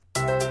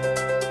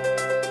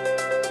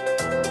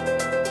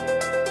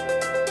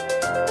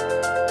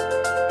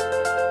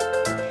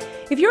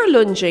If your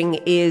lunging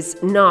is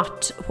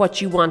not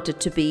what you want it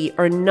to be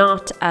or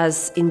not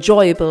as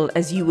enjoyable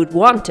as you would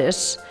want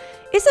it,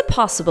 is it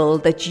possible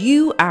that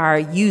you are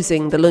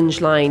using the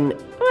lunge line,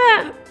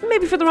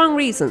 maybe for the wrong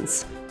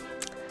reasons?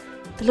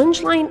 The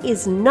lunge line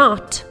is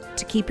not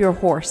to keep your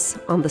horse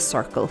on the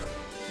circle.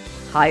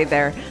 Hi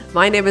there,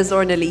 my name is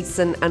Orna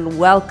Leeson and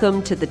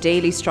welcome to the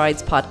Daily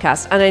Strides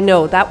podcast. And I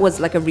know that was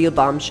like a real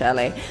bombshell,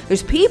 eh?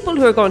 There's people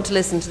who are going to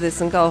listen to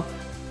this and go,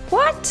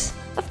 what?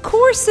 Of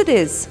course it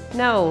is.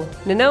 No.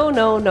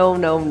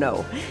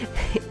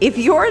 If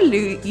you're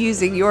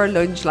using your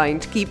lunge line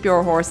to keep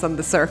your horse on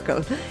the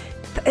circle,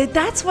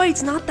 that's why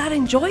it's not that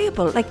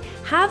enjoyable. Like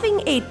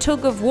having a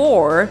tug of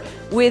war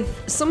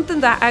with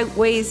something that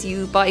outweighs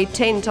you by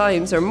 10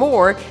 times or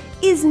more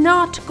is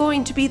not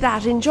going to be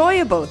that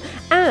enjoyable.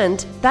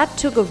 And that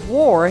tug of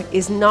war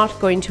is not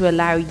going to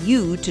allow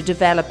you to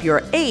develop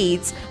your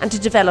aids and to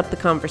develop the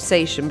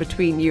conversation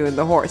between you and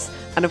the horse.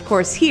 And of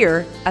course,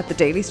 here at the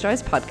Daily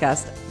Strides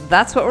podcast,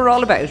 that's what we're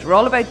all about. We're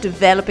all about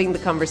developing the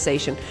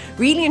conversation,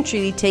 really and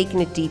truly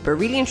taking it deeper,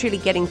 really and truly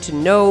getting to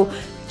know,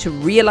 to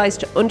realize,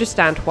 to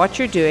understand what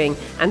you're doing,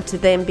 and to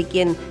then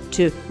begin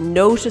to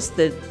notice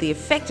the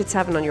effect it's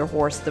having on your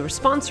horse, the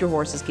response your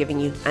horse is giving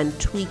you, and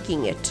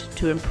tweaking it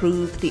to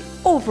improve the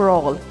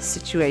overall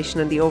situation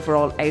and the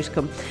overall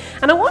outcome.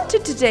 And I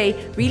wanted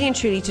today really and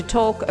truly to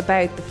talk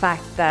about the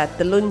fact that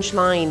the lunge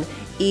line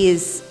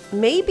is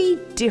maybe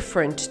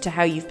different to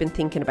how you've been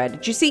thinking about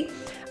it. You see,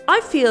 I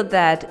feel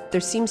that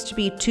there seems to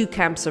be two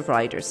camps of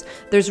riders.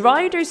 There's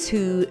riders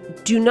who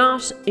do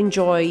not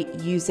enjoy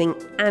using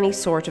any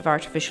sort of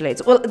artificial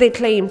aids. Well, they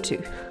claim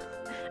to.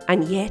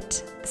 And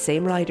yet, the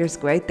same riders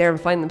go out there and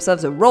find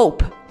themselves a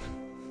rope.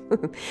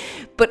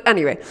 But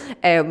anyway,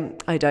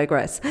 I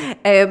digress.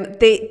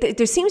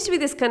 There seems to be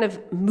this kind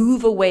of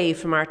move away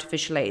from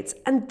artificial aids.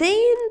 And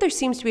then there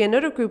seems to be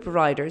another group of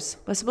riders.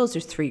 I suppose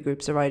there's three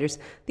groups of riders.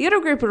 The other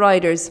group of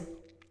riders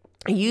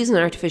are using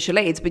artificial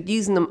aids, but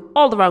using them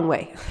all the wrong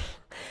way.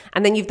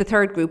 And then you have the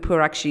third group who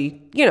are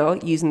actually,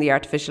 using the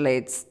artificial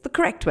aids the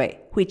correct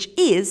way, which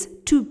is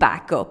to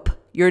back up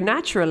your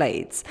natural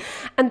aids.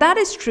 And that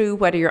is true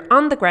whether you're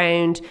on the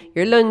ground,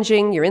 you're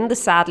lunging, you're in the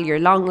saddle, you're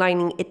long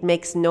lining, it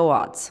makes no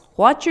odds.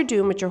 What you're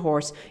doing with your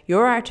horse,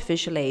 your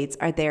artificial aids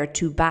are there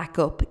to back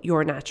up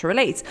your natural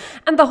aids.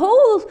 And the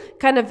whole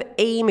kind of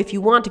aim, if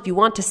you want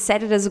to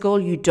set it as a goal,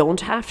 you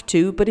don't have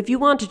to, but if you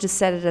wanted to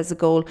set it as a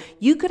goal,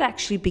 you could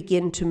actually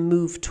begin to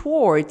move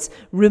towards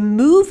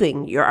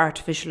removing your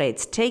artificial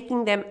aids,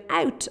 taking them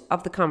out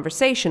of the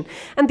conversation.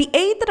 And the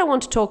aid that I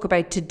want to talk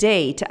about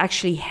today to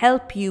actually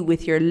help you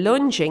with your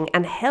lunging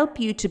and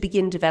help you to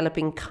begin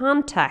developing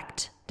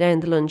contact down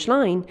the lunge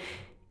line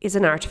is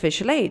an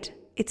artificial aid.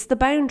 It's the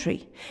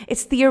boundary.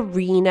 It's the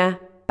arena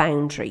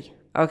boundary.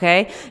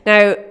 Okay.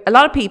 Now, a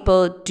lot of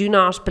people do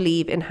not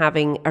believe in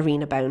having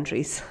arena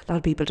boundaries. A lot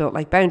of people don't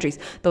like boundaries.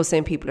 Those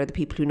same people are the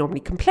people who normally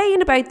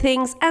complain about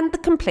things, and the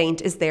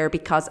complaint is there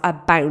because a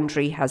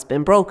boundary has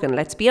been broken.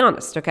 Let's be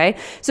honest. Okay.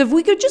 So if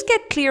we could just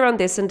get clear on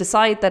this and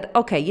decide that,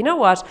 okay, you know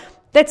what?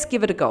 Let's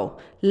give it a go.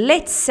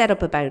 Let's set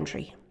up a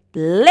boundary.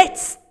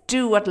 Let's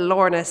do what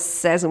Lorna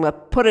says and we'll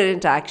put it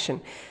into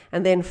action.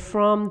 And then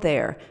from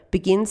there,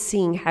 begin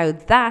seeing how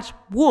that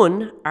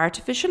one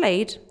artificial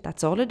aid,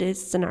 that's all it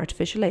is, it's an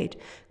artificial aid,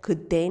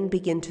 could then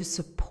begin to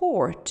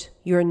support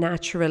your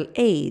natural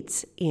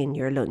aids in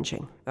your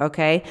lunging.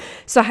 Okay?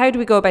 So how do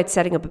we go about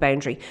setting up a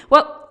boundary?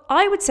 Well,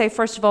 I would say,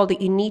 first of all,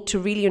 that you need to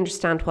really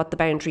understand what the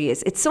boundary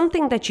is. It's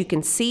something that you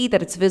can see,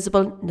 that it's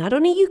visible. Not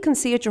only you can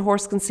see it, your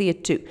horse can see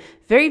it too.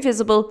 Very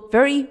visible,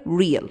 very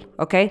real,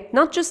 okay?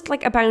 Not just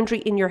like a boundary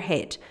in your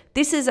head.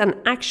 This is an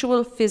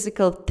actual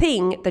physical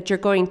thing that you're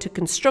going to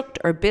construct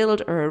or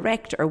build or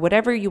erect or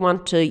whatever you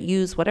want to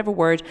use, whatever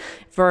word,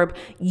 verb.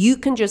 You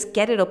can just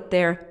get it up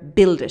there,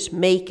 build it,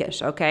 make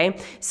it, okay?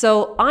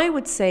 So I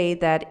would say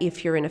that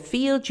if you're in a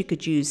field, you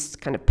could use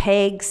kind of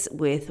pegs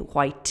with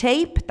white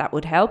tape. That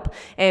would help.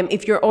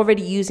 If you're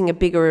already using a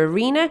bigger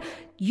arena,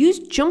 use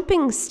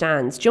jumping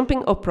stands,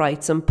 jumping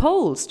uprights and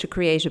poles to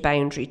create a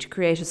boundary, to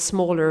create a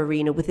smaller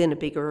arena within a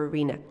bigger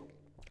arena.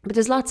 But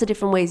there's lots of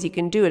different ways you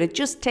can do it. It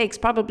just takes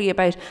probably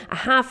about a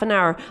half an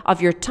hour of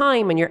your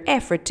time and your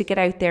effort to get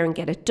out there and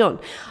get it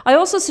done. I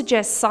also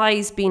suggest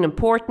size being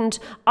important.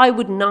 I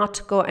would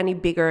not go any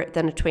bigger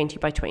than a 20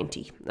 by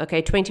 20.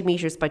 Okay, 20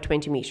 meters by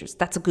 20 meters.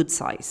 That's a good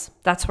size.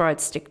 That's where I'd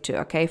stick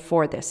to, okay,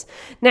 for this.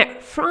 Now,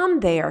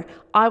 from there,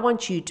 I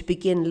want you to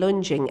begin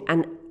lunging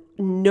and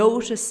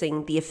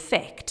noticing the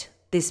effect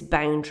this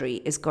boundary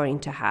is going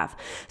to have.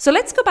 So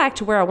let's go back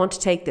to where I want to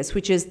take this,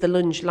 which is the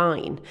lunge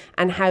line,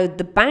 and how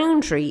the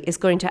boundary is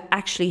going to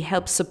actually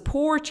help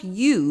support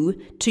you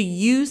to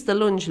use the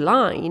lunge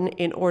line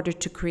in order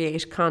to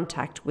create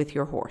contact with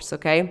your horse,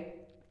 okay?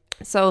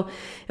 So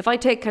if I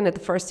take kind of the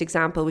first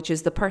example, which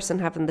is the person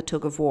having the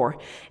tug of war,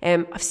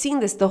 I've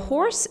seen this. The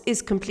horse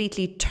is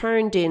completely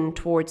turned in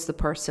towards the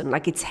person,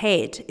 like its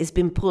head is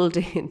been pulled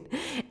in.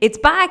 Its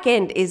back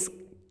end is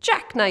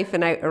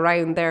jackknifing out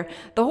around there.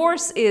 The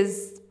horse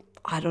is,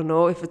 I don't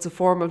know if it's a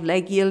form of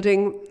leg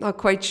yielding, not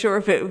quite sure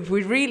if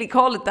we really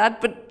call it that,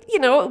 but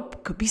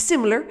could be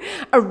similar,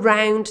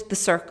 around the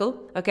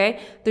circle,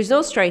 okay? There's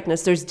no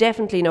straightness, there's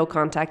definitely no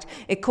contact.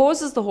 It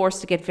causes the horse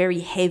to get very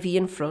heavy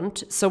in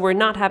front, so we're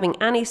not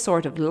having any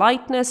sort of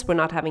lightness, we're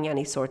not having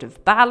any sort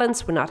of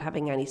balance, we're not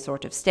having any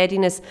sort of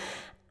steadiness,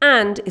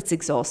 and it's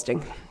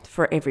exhausting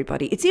for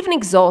everybody. It's even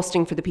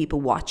exhausting for the people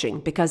watching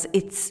because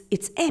it's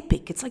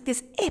epic. It's like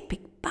this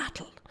epic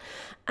battle.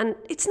 And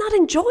it's not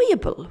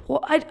enjoyable.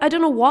 Well, I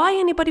don't know why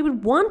anybody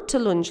would want to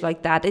lunge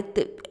like that.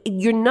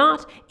 You're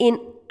not in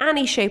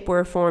any shape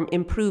or form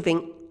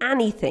improving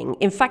anything.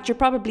 In fact, you're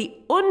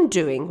probably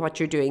undoing what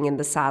you're doing in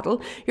the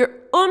saddle. You're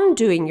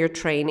undoing your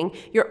training.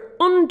 You're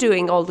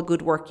undoing all the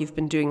good work you've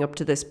been doing up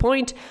to this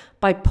point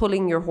by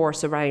pulling your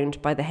horse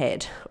around by the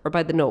head or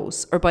by the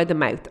nose or by the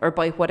mouth or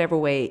by whatever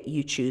way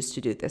you choose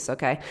to do this,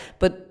 okay?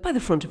 But by the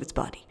front of its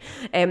body.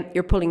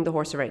 You're pulling the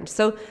horse around.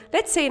 So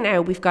let's say now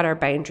we've got our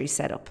boundary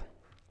set up.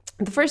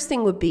 The first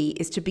thing would be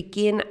is to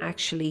begin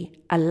actually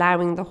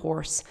allowing the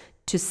horse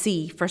to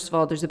see, first of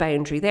all, there's a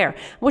boundary there.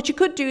 What you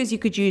could do is you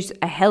could use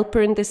a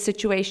helper in this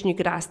situation. You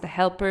could ask the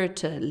helper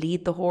to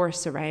lead the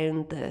horse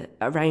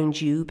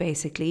around you,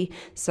 basically.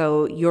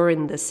 So you're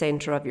in the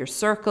center of your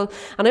circle.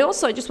 And I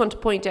just want to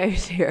point out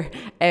here,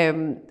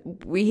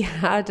 we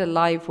had a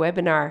live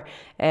webinar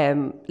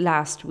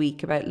last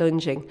week about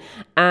lunging.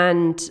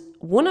 And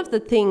one of the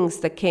things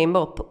that came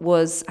up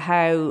was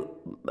how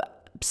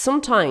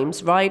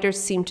sometimes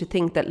riders seem to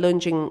think that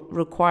lunging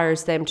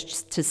requires them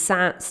to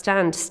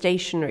stand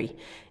stationary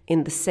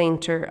in the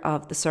center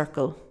of the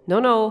circle.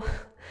 No,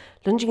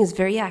 lunging is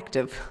very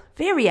active,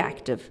 very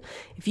active.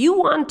 If you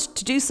want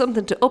to do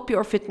something to up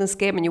your fitness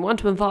game and you want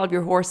to involve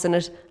your horse in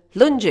it,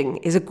 lunging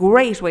is a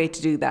great way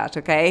to do that,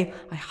 okay?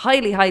 I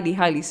highly, highly,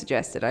 highly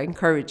suggest it. I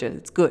encourage it.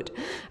 It's good.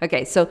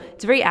 Okay, so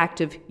it's very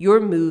active. You're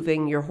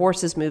moving. Your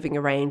horse is moving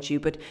around you,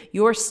 but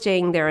you're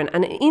staying there.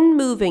 And in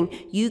moving,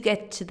 you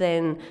get to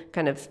then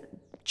kind of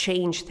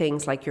change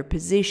things like your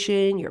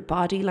position, your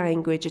body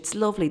language. It's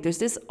lovely.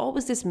 There's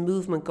always this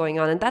movement going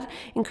on, and that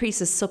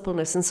increases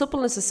suppleness. And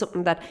suppleness is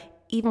something that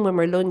even when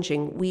we're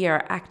lunging, we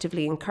are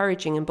actively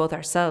encouraging in both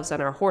ourselves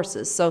and our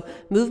horses. So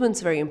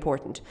movement's very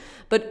important.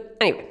 But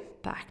anyway,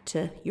 back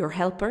to your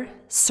helper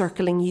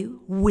circling you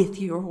with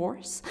your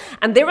horse.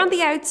 And they're on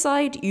the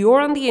outside,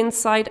 you're on the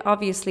inside.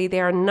 Obviously, they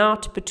are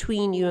not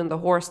between you and the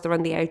horse, they're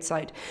on the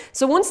outside.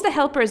 So once the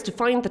helper has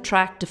defined the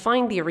track,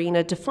 defined the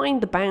arena,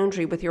 defined the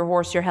boundary with your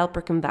horse, your helper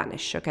can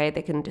vanish, okay?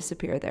 They can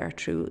disappear there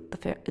through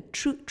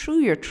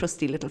your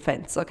trusty little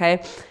fence,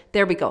 okay?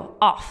 There we go,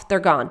 off, they're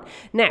gone.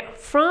 Now,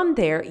 from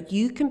there,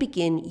 you can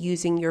begin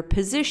using your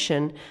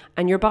position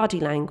and your body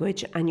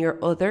language and your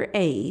other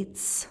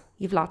aids.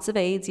 You've lots of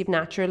aids, you've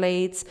natural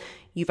aids,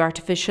 you've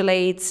artificial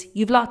aids,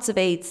 you've lots of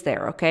aids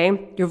there,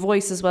 okay? Your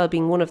voice as well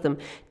being one of them.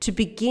 To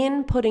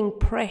begin putting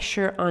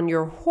pressure on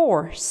your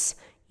horse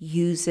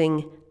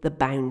using the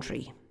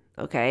boundary,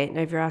 okay?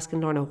 Now if you're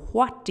asking, Lorna,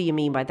 what do you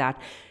mean by that?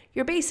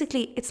 You're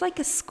basically, it's like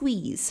a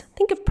squeeze.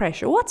 Think of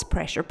pressure. What's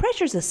pressure?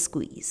 Pressure's a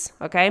squeeze,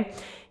 okay?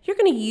 You're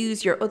going to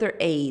use your other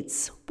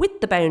aids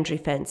with the boundary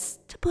fence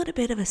to put a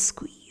bit of a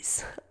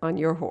squeeze on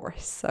your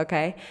horse,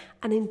 okay?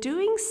 And in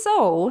doing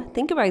so,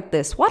 think about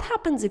this. What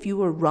happens if you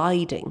were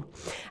riding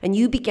and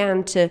you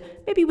began to,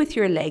 maybe with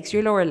your legs,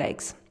 your lower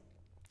legs,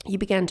 you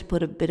began to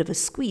put a bit of a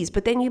squeeze,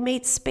 but then you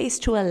made space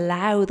to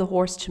allow the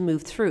horse to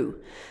move through?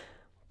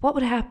 What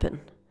would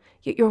happen?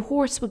 Your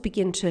horse would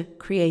begin to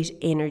create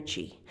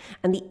energy.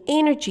 And the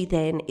energy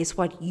then is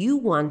what you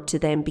want to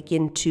then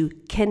begin to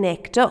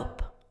connect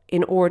up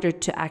in order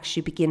to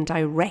actually begin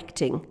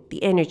directing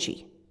the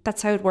energy.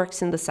 That's how it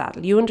works in the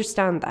saddle. You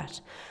understand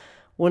that?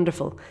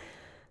 Wonderful.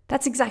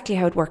 That's exactly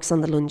how it works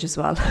on the lunge as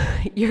well.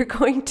 You're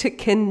going to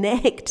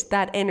connect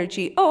that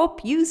energy up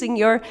using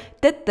your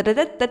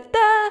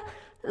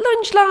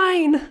lunge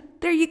line.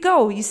 There you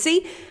go. You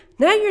see?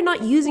 Now you're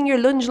not using your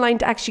lunge line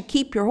to actually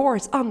keep your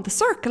horse on the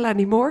circle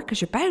anymore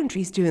because your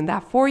boundary's doing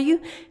that for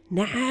you.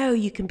 Now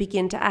you can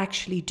begin to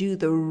actually do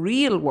the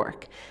real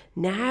work.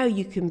 Now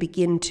you can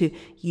begin to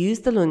use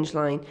the lunge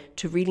line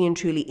to really and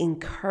truly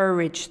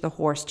encourage the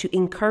horse, to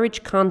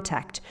encourage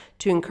contact,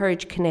 to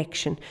encourage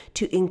connection,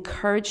 to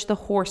encourage the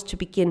horse to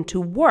begin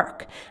to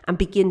work and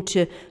begin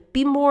to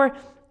be more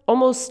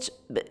almost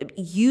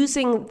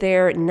using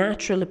their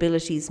natural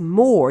abilities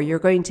more. You're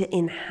going to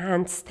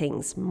enhance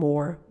things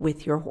more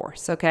with your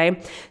horse,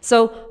 okay?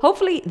 So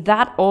hopefully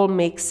that all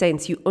makes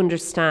sense. You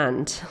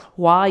understand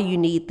why you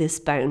need this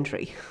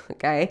boundary,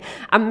 okay?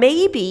 And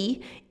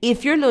maybe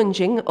if your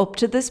lunging up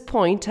to this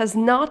point has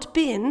not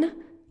been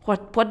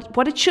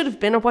what it should have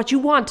been or what you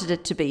wanted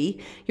it to be,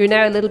 you're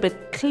now a little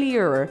bit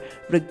clearer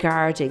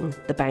regarding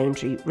the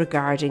boundary,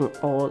 regarding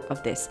all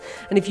of this.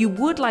 And if you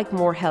would like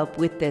more help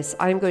with this,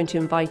 I'm going to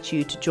invite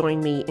you to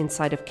join me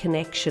inside of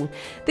Connection.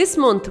 This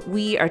month,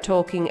 we are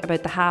talking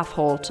about the half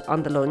halt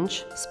on the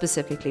lunge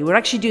specifically. We're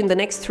actually doing the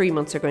next 3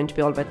 months are going to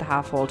be all about the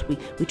half halt.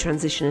 We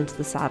transition into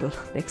the saddle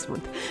next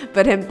month.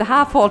 But the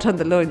half halt on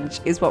the lunge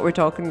is what we're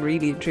talking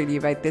really and truly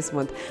about this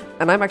month.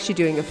 And I'm actually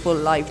doing a full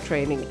live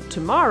training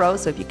tomorrow.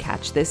 So if you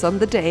catch this this on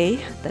the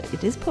day that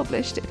it is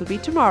published. It'll be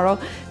tomorrow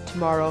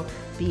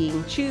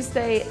being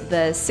Tuesday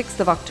the 6th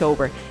of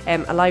October,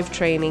 a live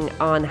training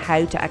on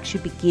how to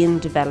actually begin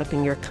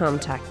developing your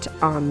contact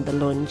on the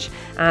lunge,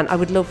 and I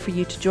would love for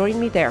you to join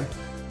me there.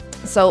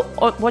 So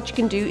what you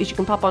can do is you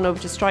can pop on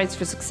over to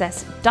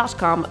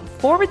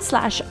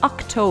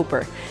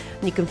stridesforsuccess.com/October,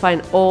 and you can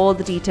find all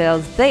the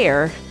details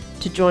there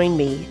to join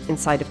me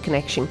inside of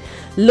Connection.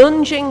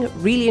 Lunging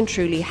really and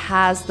truly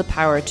has the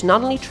power to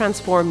not only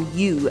transform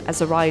you as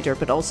a rider,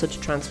 but also to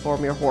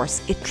transform your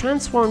horse. It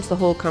transforms the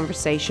whole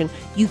conversation.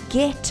 You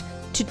get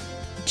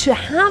to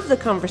have the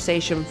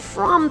conversation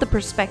from the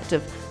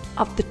perspective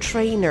of the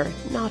trainer,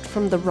 not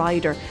from the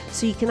rider,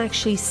 so you can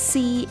actually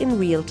see in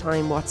real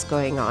time what's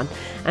going on.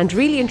 And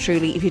really and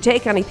truly, if you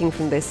take anything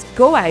from this,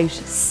 go out,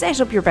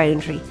 set up your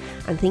boundary,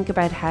 and think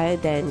about how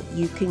then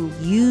you can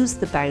use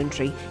the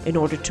boundary in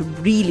order to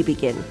really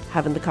begin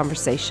having the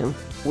conversation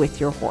with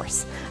your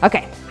horse.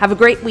 Okay, have a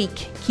great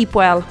week, keep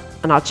well,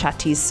 and I'll chat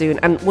to you soon.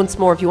 And once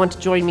more, if you want to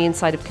join me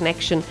inside of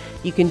Connection,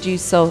 you can do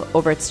so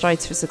over at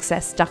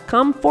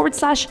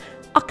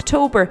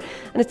stridesforsuccess.com/October,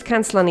 and it's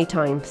cancel any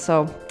time.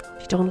 So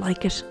if you don't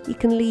like it, you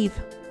can leave.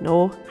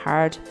 No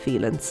hard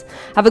feelings.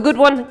 Have a good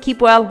one,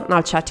 keep well, and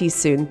I'll chat to you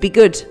soon. Be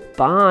good.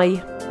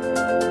 Bye.